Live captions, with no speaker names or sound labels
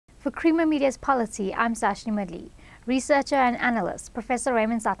For Creamer Media's Polity, I'm Sashnee Moodley. Researcher and analyst, Professor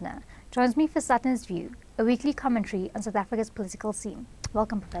Raymond Suttner, joins me for Suttner's View, a weekly commentary on South Africa's political scene.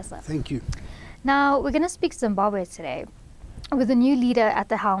 Welcome, Professor. Thank you. Now, we're going to speak Zimbabwe today. With a new leader at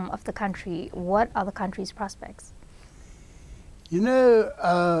the helm of the country, what are the country's prospects? You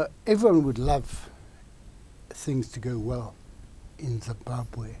know, everyone would love things to go well in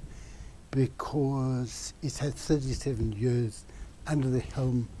Zimbabwe because it's had 37 years under the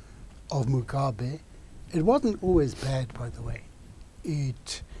helm of Mugabe. It wasn't always bad, by the way.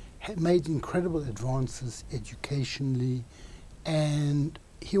 It had made incredible advances educationally, and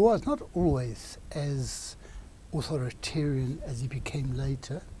he was not always as authoritarian as he became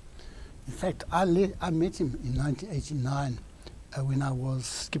later. In fact, I met him in 1989 when I was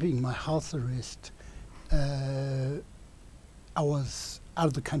skipping my house arrest. I was out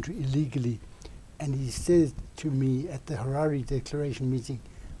of the country illegally, and he said to me at the Harare Declaration meeting,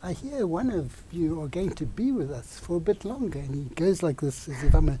 "I hear one of you are going to be with us for a bit longer." And he goes like this as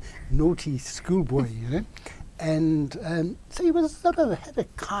if I'm a naughty schoolboy, you know. And so he was sort of had a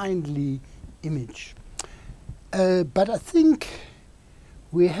kindly image. But I think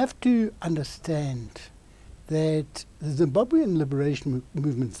we have to understand that the Zimbabwean Liberation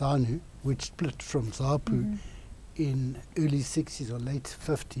Movement, ZANU, which split from ZAPU in early 60s or late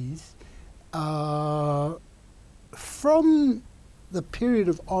 50s, from the period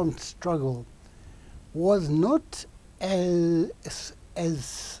of armed struggle was not as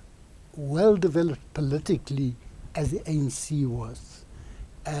well developed politically as the ANC was.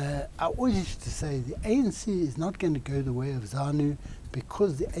 I always used to say the ANC is not going to go the way of ZANU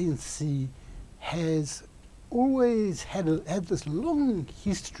because the ANC has always had this long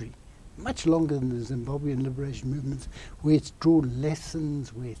history, much longer than the Zimbabwean liberation movements, where it's drawn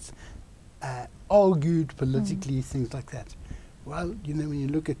lessons, where it's argued politically, things like that. Well, you know, when you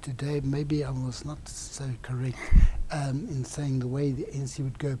look at today, maybe I was not so correct in saying the way the ANC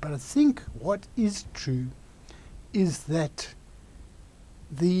would go. But I think what is true is that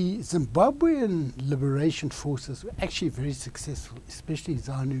the Zimbabwean liberation forces were actually very successful, especially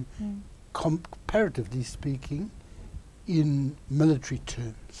ZANU, comparatively speaking, in military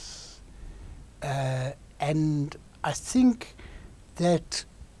terms. And I think that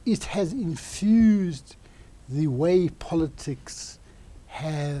it has infused the way politics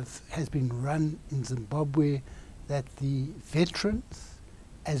has been run in Zimbabwe, that the veterans,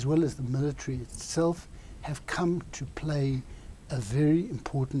 as well as the military itself, have come to play a very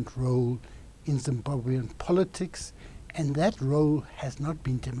important role in Zimbabwean politics, and that role has not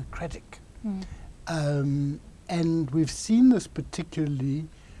been democratic. And we've seen this particularly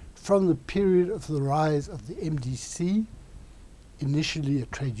from the period of the rise of the MDC, initially a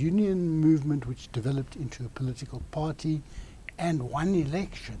trade union movement which developed into a political party and won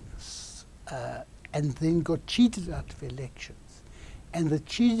elections, and then got cheated out of elections. And the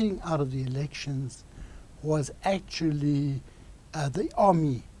cheating out of the elections was actually the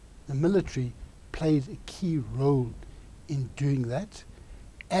army, the military, played a key role in doing that.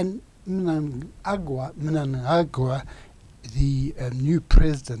 And Mnangagwa, the new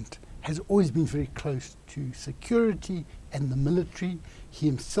president, has always been very close to security and the military. He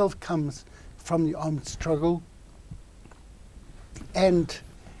himself comes from the armed struggle. And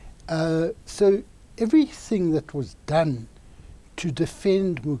so everything that was done to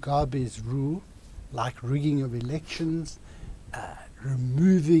defend Mugabe's rule, like rigging of elections,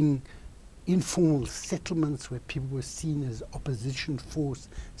 removing informal settlements where people were seen as opposition force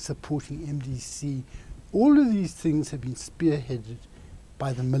supporting MDC, all of these things have been spearheaded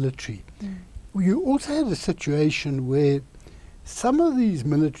by the military. You also had a situation where some of these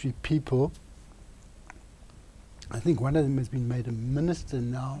military people, I think one of them has been made a minister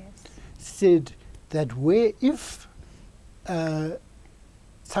now, said that if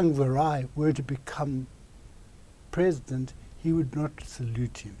Tsvangirai were to become president, he would not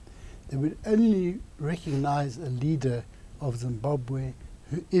salute him. They would only recognize a leader of Zimbabwe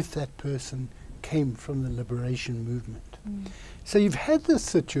if that person came from the liberation movement. So you've had this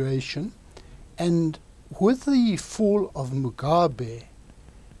situation, and with the fall of Mugabe,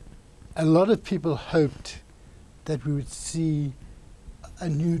 a lot of people hoped that we would see a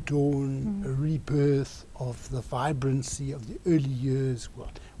new dawn, a rebirth of the vibrancy of the early years,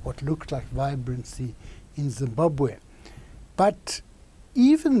 what looked like vibrancy in Zimbabwe. But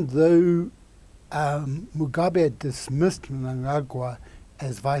even though Mugabe had dismissed Mnangagwa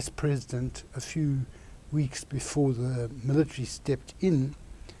as vice president a few weeks before the military stepped in,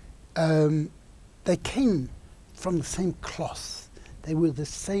 they came from the same cloth. They were the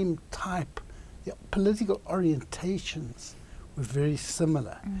same type. The political orientations were very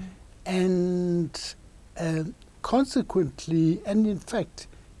similar. And consequently, and in fact,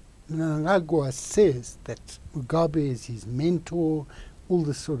 Mnangagwa says that Mugabe is his mentor, all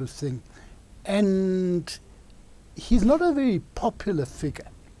this sort of thing. And he's not a very popular figure.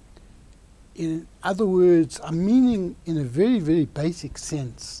 In other words, I'm meaning in a very, very basic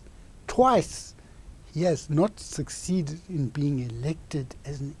sense, twice he has not succeeded in being elected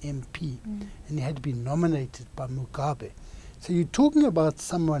as an MP, and he had been nominated by Mugabe. So you're talking about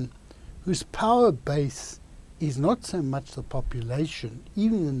someone whose power base is not so much the population,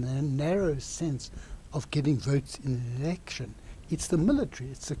 even in the narrow sense of getting votes in an election. It's the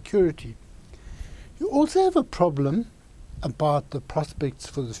military, it's security. You also have a problem about the prospects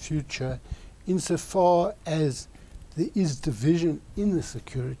for the future insofar as there is division in the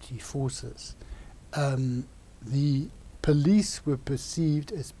security forces. The police were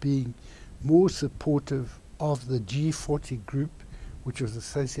perceived as being more supportive of the G40 group, which was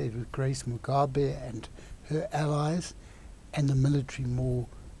associated with Grace Mugabe and her allies, and the military more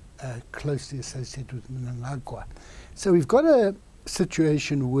closely associated with Mnangagwa. So we've got a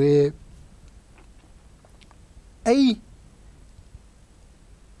situation where the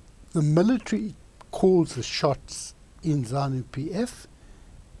military calls the shots in ZANU-PF,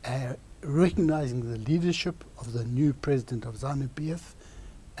 recognizing the leadership of the new president of ZANU-PF,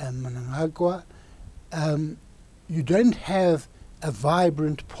 Mnangagwa. You don't have a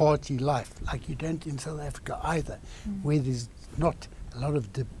vibrant party life like you don't in South Africa either, where there's not a lot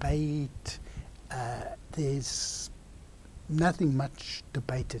of debate. There's nothing much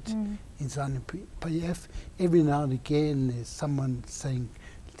debated in ZANU-PF. Every now and again there's someone saying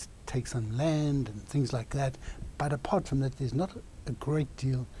let's take some land and things like that, but apart from that there's not a great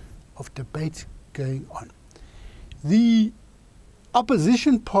deal of debate going on. The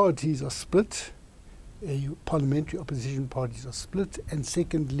opposition parties are split. Parliamentary opposition parties are split, and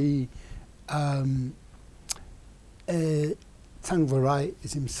secondly, Tsangvarai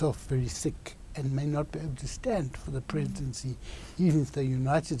is himself very sick and may not be able to stand for the presidency, even if they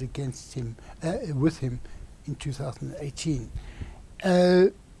united against him, with him in 2018.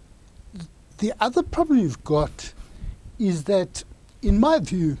 The other problem you've got is that, in my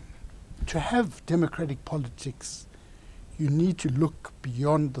view, to have democratic politics, you need to look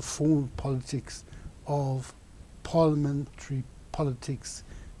beyond the formal politics of parliamentary politics,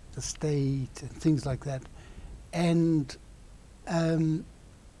 the state, and things like that. And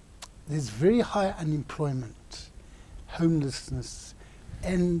there's very high unemployment, homelessness,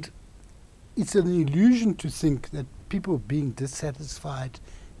 and it's an illusion to think that people being dissatisfied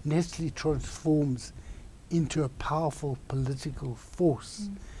necessarily transforms into a powerful political force.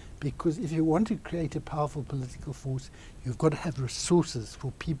 Because if you want to create a powerful political force, you've got to have resources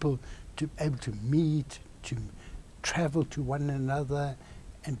for people to be able to meet, to travel to one another,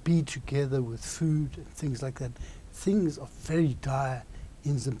 and be together with food and things like that. Things are very dire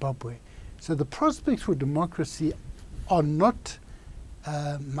in Zimbabwe. So the prospects for democracy are not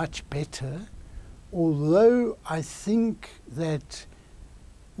much better, although I think that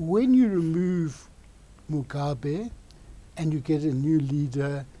when you remove Mugabe and you get a new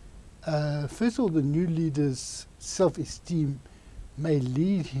leader, first of all, the new leader's self-esteem may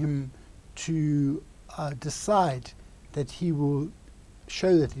lead him to decide that he will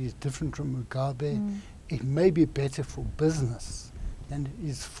show that he is different from Mugabe. It may be better for business than it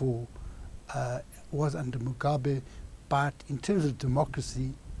is for was under Mugabe, but in terms of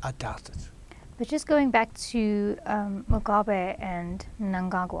democracy, I doubt it. But just going back to Mugabe and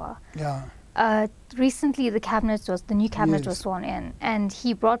Mnangagwa. Yeah. Recently, the new cabinet was sworn in, and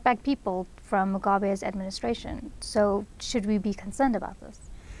he brought back people from Mugabe's administration. So, should we be concerned about this?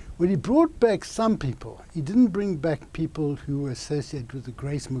 Well, he brought back some people. He didn't bring back people who were associated with the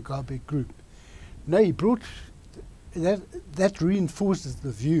Grace Mugabe group. No, he brought that reinforces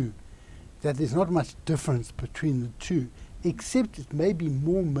the view that there's not much difference between the two, except it may be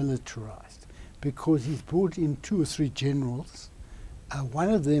more militarized, because he's brought in 2 or 3 generals. One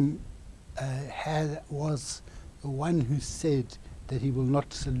of them was the one who said that he will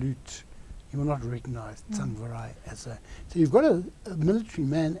not salute, he will not recognize Tsangvarai as a... So you've got a military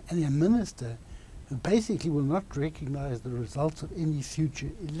man and a minister who basically will not recognize the results of any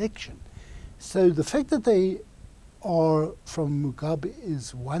future election. So the fact that they are from Mugabe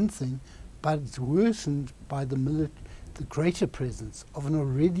is one thing, but it's worsened by the greater presence of an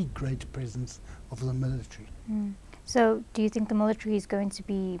already great presence of the military. So do you think the military is going to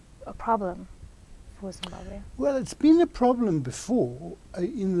be a problem for Zimbabwe? Well, it's been a problem before,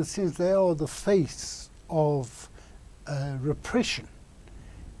 in the sense they are the face of repression.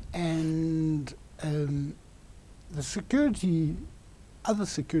 And the security, other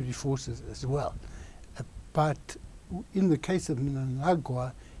security forces as well. But in the case of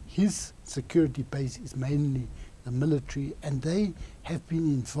Mnangagwa, his security base is mainly the military, and they have been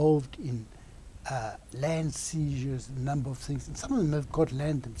involved in land seizures, a number of things, and some of them have got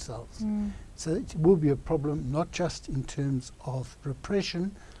land themselves. So it will be a problem, not just in terms of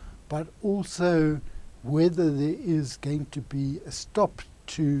repression, but also whether there is going to be a stop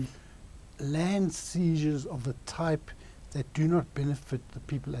to land seizures of a type that do not benefit the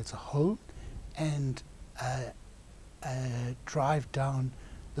people as a whole, and drive down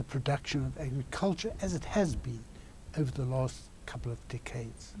the production of agriculture as it has been over the last couple of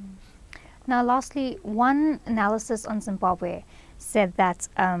decades. Now, lastly, one analysis on Zimbabwe said that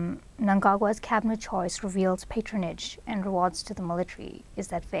Mnangagwa's cabinet choice revealed patronage and rewards to the military. Is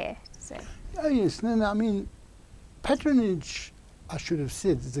that fair to say? Oh yes, no, I mean, patronage, I should have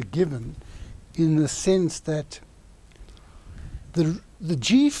said, is a given in the sense that the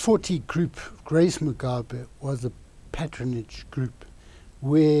G40 group, Grace Mugabe, was a patronage group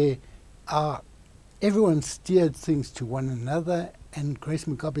where everyone steered things to one another, and Grace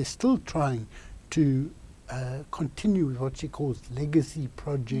Mugabe is still trying to continue with what she calls legacy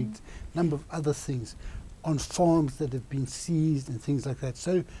projects, a number of other things on farms that have been seized and things like that.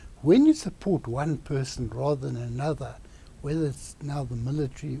 So when you support one person rather than another, whether it's now the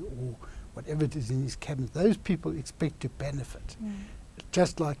military or whatever it is in his cabinet, those people expect to benefit.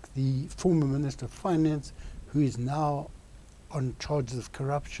 Just like the former Minister of Finance, who is now on charges of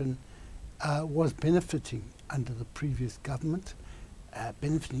corruption, was benefiting under the previous government,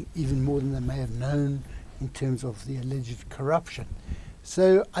 benefiting even more than they may have known in terms of the alleged corruption.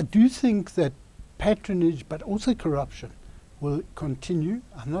 So I do think that patronage, but also corruption, will continue.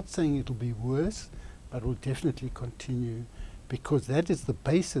 I'm not saying it'll be worse, but will definitely continue, because that is the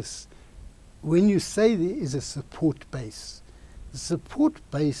basis. When you say there is a support base, the support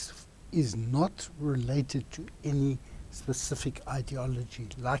base is not related to any specific ideology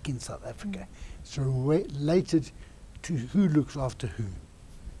like in South Africa. It's related to who looks after whom.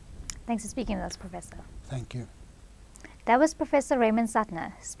 Thanks for speaking with us, Professor. Thank you. That was Professor Raymond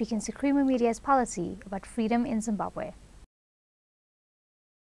Suttner speaking to Creamer Media's Polity about freedom in Zimbabwe.